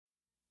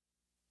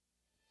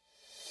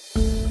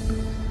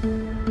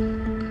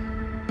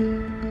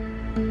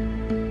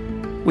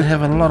We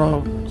have a lot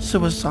of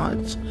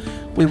suicides.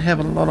 We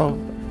have a lot of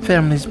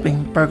families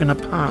being broken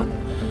apart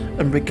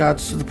in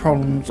regards to the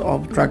problems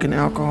of drug and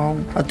alcohol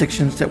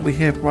addictions that we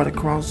have right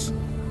across.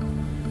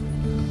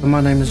 My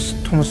name is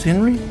Thomas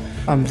Henry.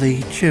 I'm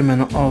the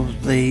chairman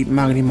of the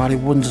Mangere Maori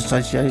Wardens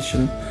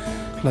Association,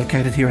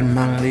 located here in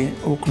Mangere,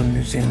 Auckland,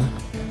 New Zealand.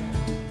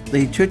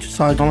 The Church of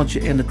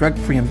Scientology and the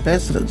drug-free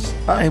ambassadors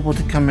are able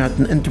to come out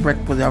and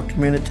interact with our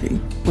community.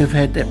 We've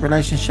had that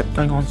relationship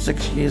going on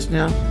 6 years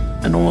now,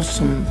 an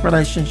awesome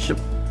relationship.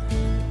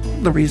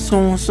 The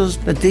resources,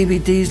 the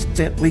DVDs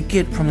that we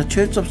get from the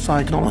Church of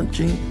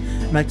Scientology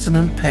makes an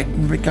impact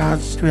in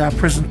regards to our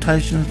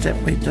presentations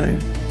that we do.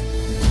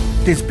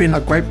 There's been a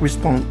great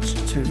response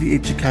to the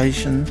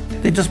education.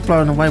 They're just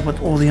blown away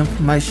with all the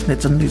information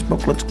that's in these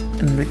booklets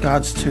in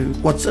regards to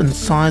what's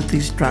inside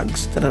these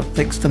drugs that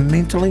affects them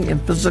mentally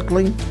and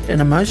physically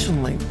and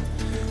emotionally.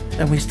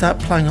 And we start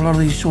playing a lot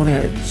of these short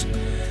ads.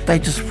 They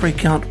just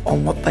freak out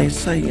on what they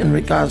see in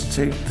regards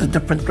to the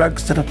different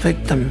drugs that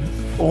affect them.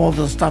 All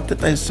the stuff that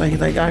they see,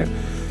 they go,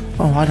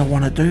 oh, I don't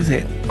want to do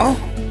that. Oh,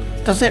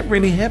 does that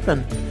really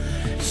happen?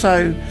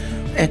 So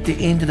at the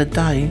end of the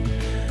day,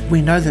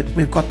 we know that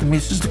we've got the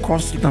message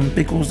across to them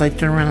because they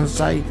turn around and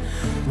say,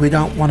 we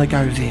don't want to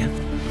go there.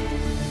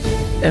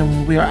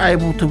 And we are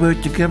able to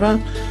work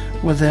together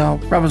with our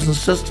brothers and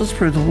sisters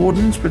through the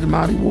wardens, through the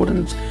Maori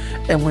Wardens,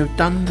 and we've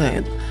done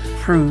that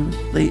through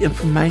the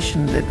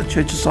information that the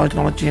Church of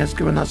Scientology has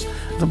given us,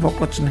 the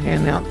booklets and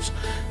handouts.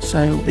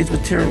 So these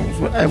materials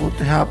were able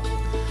to help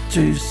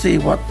to see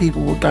what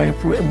people were going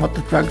through and what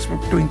the drugs were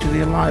doing to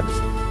their lives.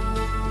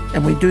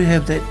 And we do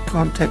have that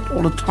contact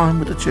all the time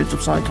with the Church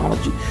of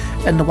Scientology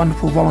and the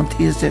wonderful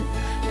volunteers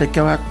that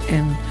go out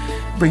and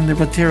bring the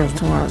materials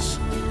to us.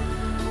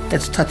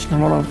 That's touching a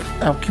lot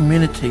of our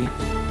community.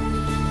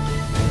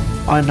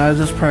 I know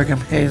this program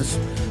has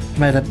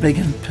made a big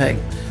impact.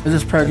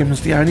 This program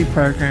is the only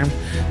program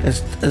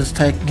that is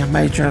taking a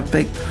major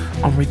effect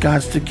on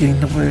regards to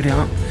getting the word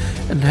out.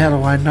 And how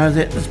do I know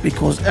that? It's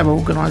because our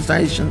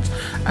organisations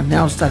are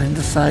now starting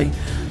to say,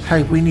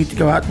 hey, we need to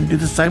go out and do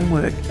the same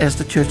work as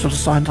the Church of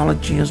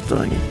Scientology is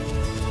doing.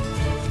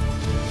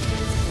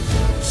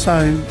 So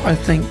I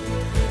think,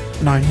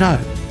 I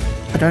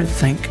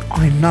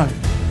know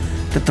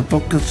that the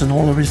booklets and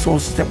all the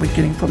resources that we're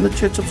getting from the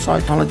Church of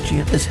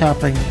Scientology is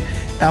helping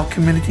our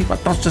community,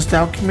 but not just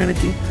our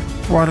community,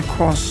 right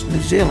across New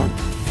Zealand.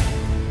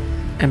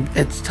 And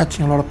it's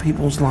touching a lot of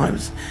people's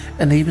lives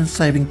and even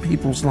saving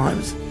people's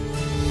lives.